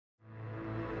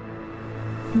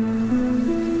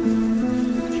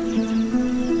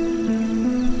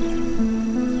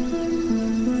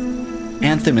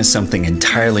Anthem is something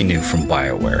entirely new from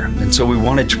BioWare, and so we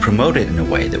wanted to promote it in a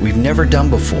way that we've never done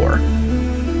before.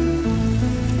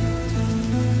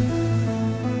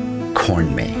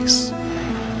 Corn maze.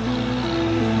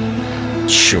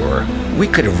 Sure, we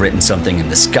could have written something in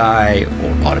the sky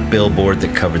or bought a billboard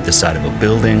that covered the side of a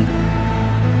building,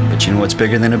 but you know what's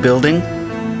bigger than a building?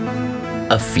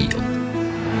 A field.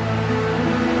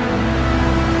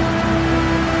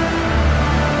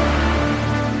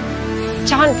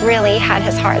 John really had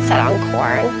his heart set on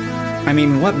corn. I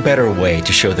mean, what better way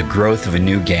to show the growth of a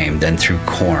new game than through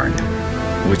corn,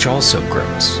 which also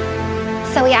grows?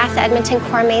 So we asked Edmonton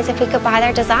Corn Maze if we could buy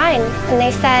their design, and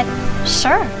they said,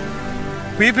 sure.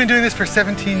 We've been doing this for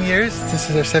 17 years. This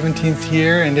is our 17th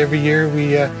year, and every year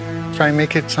we try and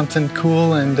make it something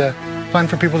cool and fun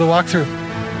for people to walk through.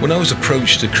 When I was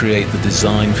approached to create the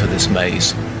design for this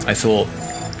maze, I thought,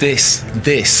 this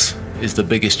is the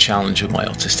biggest challenge of my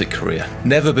artistic career.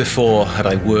 Never before had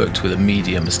I worked with a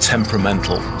medium as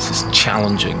temperamental, as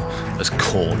challenging as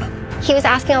corn. He was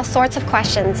asking all sorts of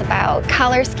questions about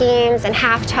color schemes and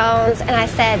halftones, and I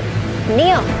said,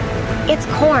 Neil, it's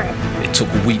corn. It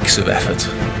took weeks of effort,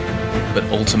 but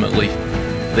ultimately,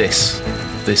 this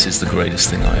is the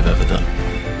greatest thing I have ever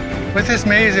done. With this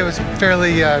maze, it was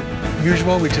fairly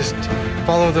usual. We just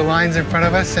follow the lines in front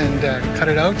of us and cut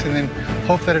it out and then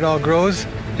hope that it all grows.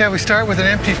 Yeah, we start with an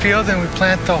empty field and we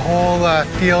plant the whole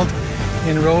field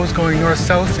in rows going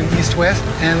north-south and east-west,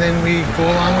 and then we go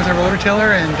along with our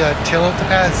rototiller and till out the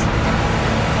paths.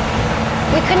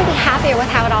 We couldn't be happier with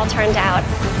how it all turned out.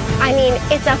 I mean,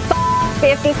 it's a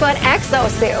 50-foot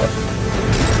exosuit.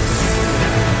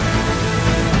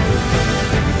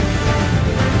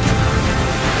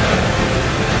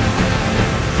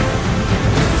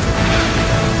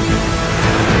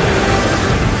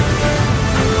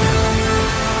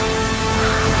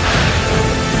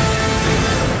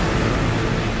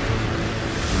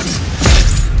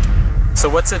 So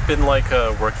what's it been like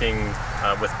working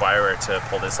with BioWare to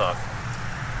pull this off?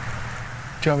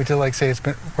 Do you want me to say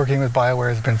working with BioWare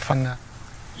has been fun?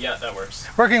 Yeah, that works.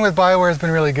 Working with BioWare has been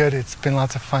really good. It's been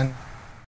lots of fun.